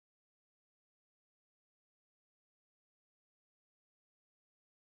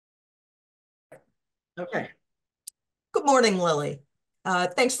Okay. Good morning, Lily.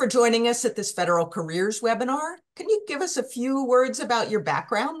 Thanks for joining us at this Federal Careers webinar. Can you give us a few words about your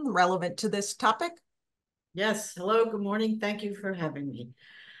background relevant to this topic? Yes. Hello. Good morning. Thank you for having me.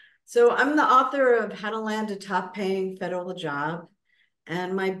 So I'm the author of How to Land a Top-Paying Federal Job,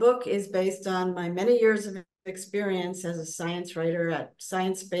 and my book is based on my many years of experience as a science writer at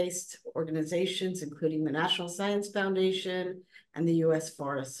science-based organizations, including the National Science Foundation and the U.S.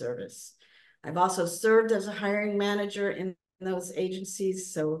 Forest Service. I've also served as a hiring manager in those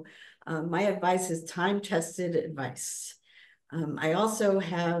agencies, so my advice is time-tested advice. I also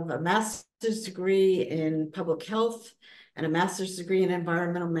have a master's degree in public health and a master's degree in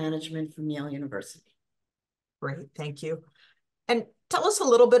environmental management from Yale University. Great, thank you. And tell us a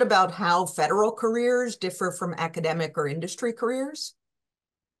little bit about how federal careers differ from academic or industry careers.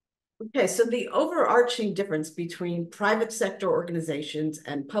 Okay, so the overarching difference between private sector organizations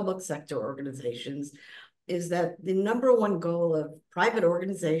and public sector organizations is that the number one goal of private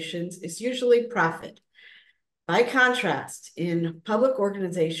organizations is usually profit. By contrast, in public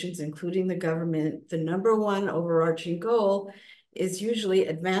organizations, including the government, the number one overarching goal is usually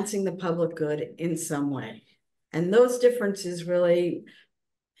advancing the public good in some way. And those differences really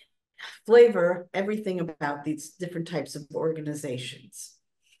flavor everything about these different types of organizations.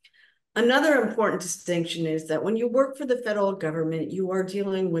 Another important distinction is that when you work for the federal government, you are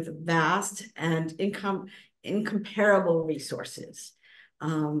dealing with vast and incomparable resources.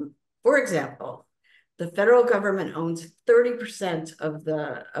 For example, the federal government owns 30% of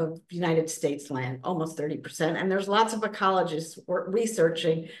the United States land, almost 30%, and there's lots of ecologists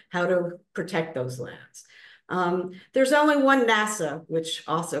researching how to protect those lands. There's only one NASA, which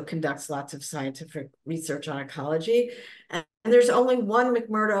also conducts lots of scientific research on ecology, and there's only one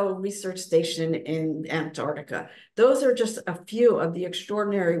McMurdo research station in Antarctica. Those are just a few of the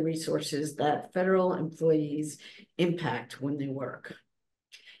extraordinary resources that federal employees impact when they work.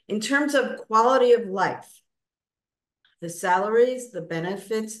 In terms of quality of life, the salaries, the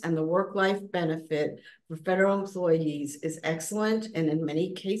benefits, and the work-life benefit for federal employees is excellent, and in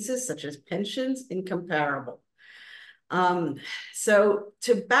many cases, such as pensions, incomparable. So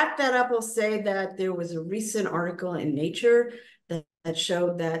to back that up, I'll say that there was a recent article in Nature that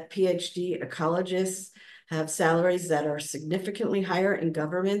showed that PhD ecologists have salaries that are significantly higher in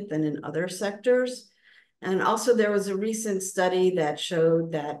government than in other sectors. And also there was a recent study that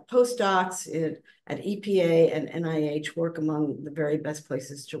showed that postdocs at EPA and NIH work among the very best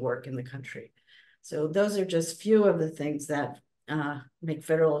places to work in the country. So those are just few of the things that make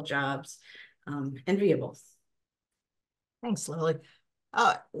federal jobs enviable. Thanks, Lily.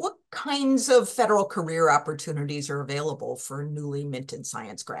 What kinds of federal career opportunities are available for newly minted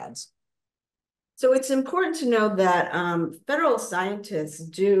science grads? So it's important to know that federal scientists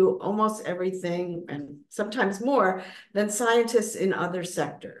do almost everything, and sometimes more, than scientists in other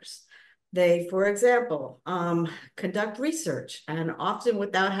sectors. They, for example, conduct research, and often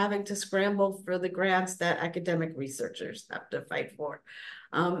without having to scramble for the grants that academic researchers have to fight for.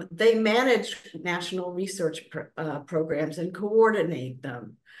 They manage national research programs and coordinate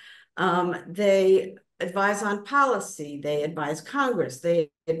them. They advise on policy, they advise Congress, they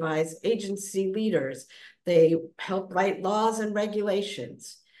advise agency leaders, they help write laws and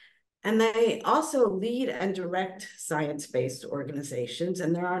regulations. And they also lead and direct science-based organizations,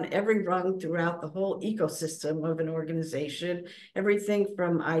 and they're on every rung throughout the whole ecosystem of an organization, everything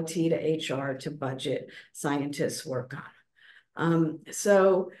from IT to HR to budget, scientists work on.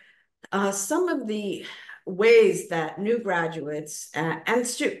 Some of the ways that new graduates and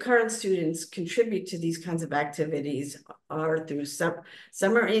current students contribute to these kinds of activities are through summer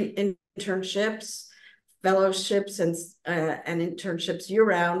internships, fellowships, and internships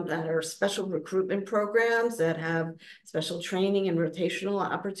year-round that are special recruitment programs that have special training and rotational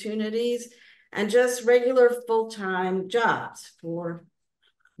opportunities, and just regular full-time jobs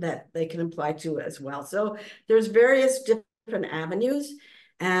that they can apply to as well. So there's various different avenues.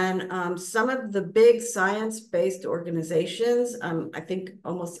 And some of the big science-based organizations, I think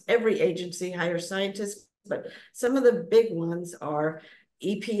almost every agency hires scientists, but some of the big ones are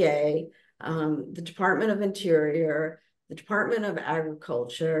EPA, the Department of Interior, the Department of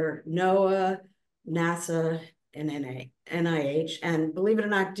Agriculture, NOAA, NASA, and NIH. And believe it or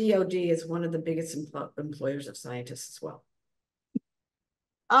not, DOD is one of the biggest employers of scientists as well.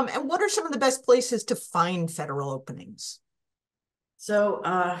 And what are some of the best places to find federal openings? So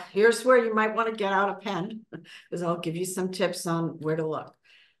here's where you might want to get out a pen, because I'll give you some tips on where to look.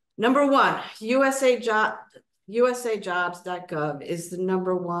 Number one, USAjobs.gov is the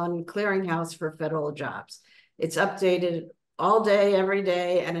number one clearinghouse for federal jobs. It's updated all day, every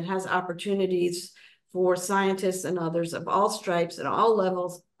day, and it has opportunities for scientists and others of all stripes and all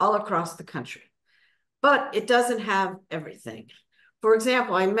levels all across the country. But it doesn't have everything. For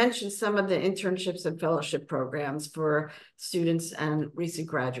example, I mentioned some of the internships and fellowship programs for students and recent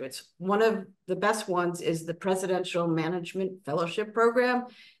graduates. One of the best ones is the Presidential Management Fellowship Program.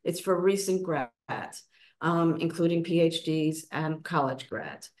 It's for recent grads, including PhDs and college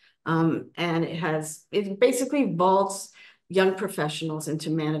grads. And it basically vaults young professionals into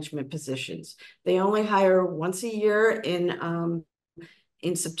management positions. They only hire once a year in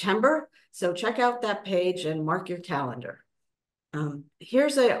September. So check out that page and mark your calendar.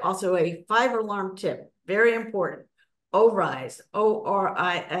 Here's also a 5-alarm tip, very important. ORISE,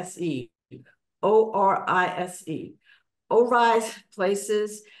 O-R-I-S-E, O-R-I-S-E. ORISE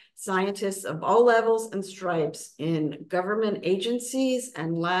places scientists of all levels and stripes in government agencies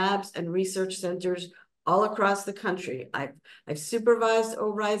and labs and research centers all across the country. I've supervised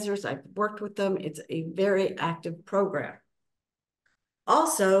ORISers, I've worked with them. It's a very active program.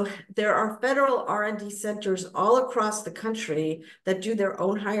 Also, there are federal R&D centers all across the country that do their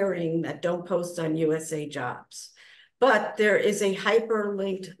own hiring that don't post on USA Jobs. But there is a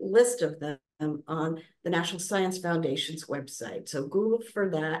hyperlinked list of them on the National Science Foundation's website. So Google for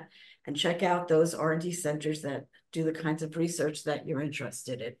that and check out those R&D centers that do the kinds of research that you're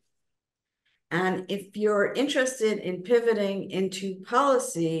interested in. And if you're interested in pivoting into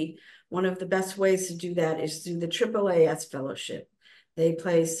policy, one of the best ways to do that is through the AAAS Fellowship. They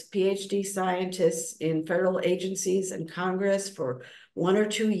place PhD scientists in federal agencies and Congress for 1 or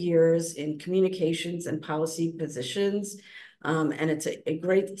 2 years in communications and policy positions. And it's a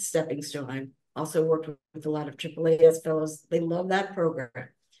great stepping stone. I also worked with a lot of AAAS fellows. They love that program.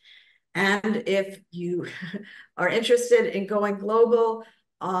 And if you are interested in going global,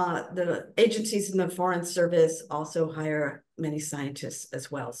 the agencies in the Foreign Service also hire many scientists as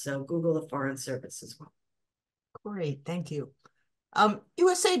well. So Google the Foreign Service as well. Great, thank you.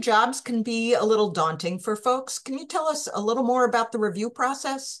 USA Jobs can be a little daunting for folks. Can you tell us a little more about the review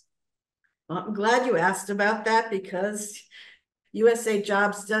process? Well, I'm glad you asked about that because USA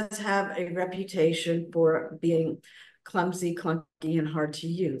Jobs does have a reputation for being clumsy, clunky, and hard to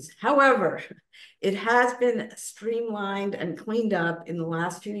use. However, it has been streamlined and cleaned up in the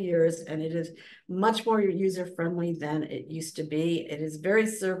last few years, and it is much more user-friendly than it used to be. It is very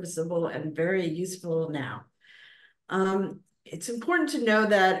serviceable and very useful now. It's important to know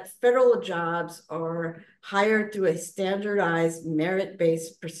that federal jobs are hired through a standardized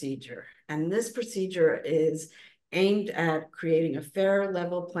merit-based procedure. And this procedure is aimed at creating a fair,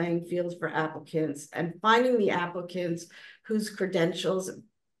 level playing field for applicants and finding the applicants whose credentials,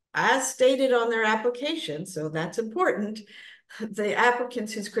 as stated on their application, so that's important, the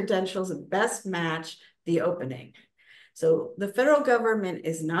applicants whose credentials best match the opening. So the federal government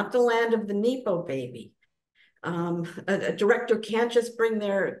is not the land of the NEPO baby. A director can't just bring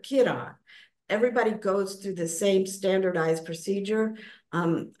their kid on. Everybody goes through the same standardized procedure.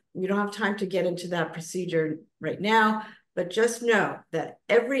 We don't have time to get into that procedure right now, but just know that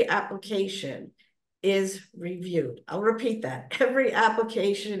every application is reviewed. I'll repeat that. Every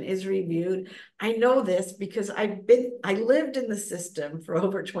application is reviewed. I know this because I lived in the system for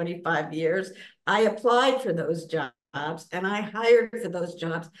over 25 years. I applied for those jobs and I hired for those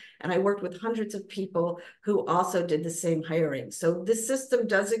jobs, and I worked with hundreds of people who also did the same hiring. So this system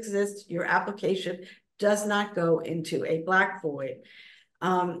does exist. Your application does not go into a black void.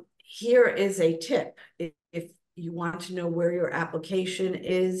 Here is a tip if you want to know where your application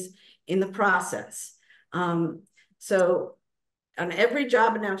is in the process. So on every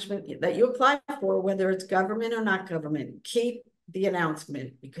job announcement that you apply for, whether it's government or not government, keep the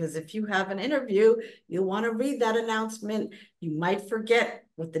announcement, because if you have an interview, you'll want to read that announcement. You might forget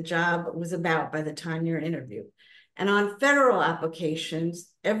what the job was about by the time you're interviewed. And on federal applications,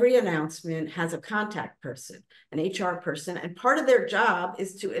 every announcement has a contact person, an HR person, and part of their job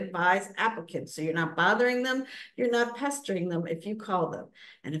is to advise applicants. So you're not bothering them, you're not pestering them if you call them.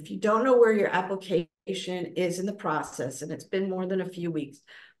 And if you don't know where your application is in the process, and it's been more than a few weeks,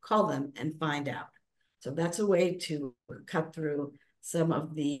 call them and find out. So that's a way to cut through some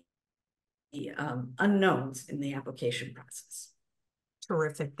of the unknowns in the application process.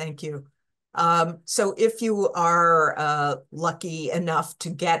 Terrific, thank you. So if you are lucky enough to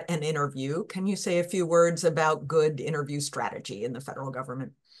get an interview, can you say a few words about good interview strategy in the federal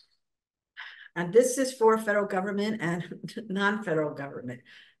government? And this is for federal government and non-federal government.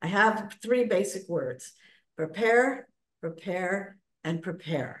 I have 3 basic words: prepare, prepare, and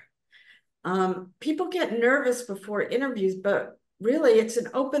prepare. People get nervous before interviews, but really it's an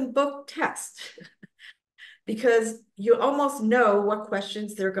open book test because you almost know what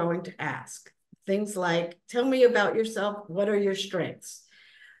questions they're going to ask. things like, tell me about yourself, what are your strengths?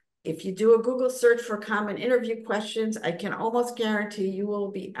 If you do a Google search for common interview questions, I can almost guarantee you will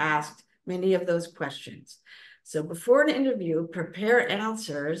be asked many of those questions. So before an interview, prepare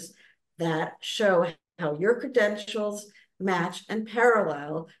answers that show how your credentials match and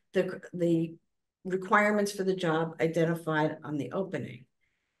parallel the requirements for the job identified on the opening.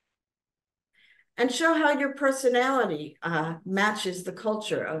 And show how your personality matches the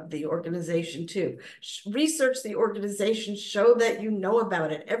culture of the organization too. Research the organization, show that you know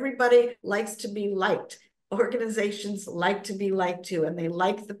about it. Everybody likes to be liked. Organizations like to be liked too, and they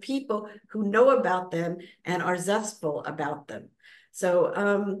like the people who know about them and are zestful about them.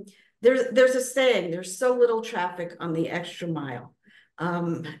 So there's a saying, there's so little traffic on the extra mile.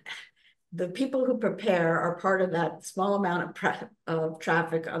 The people who prepare are part of that small amount of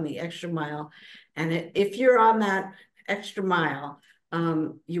traffic on the extra mile. And if you're on that extra mile,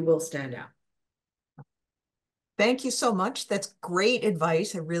 you will stand out. Thank you so much. That's great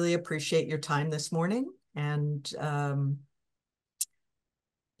advice. I really appreciate your time this morning. And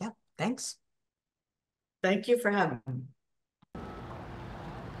yeah, thanks. Thank you for having me.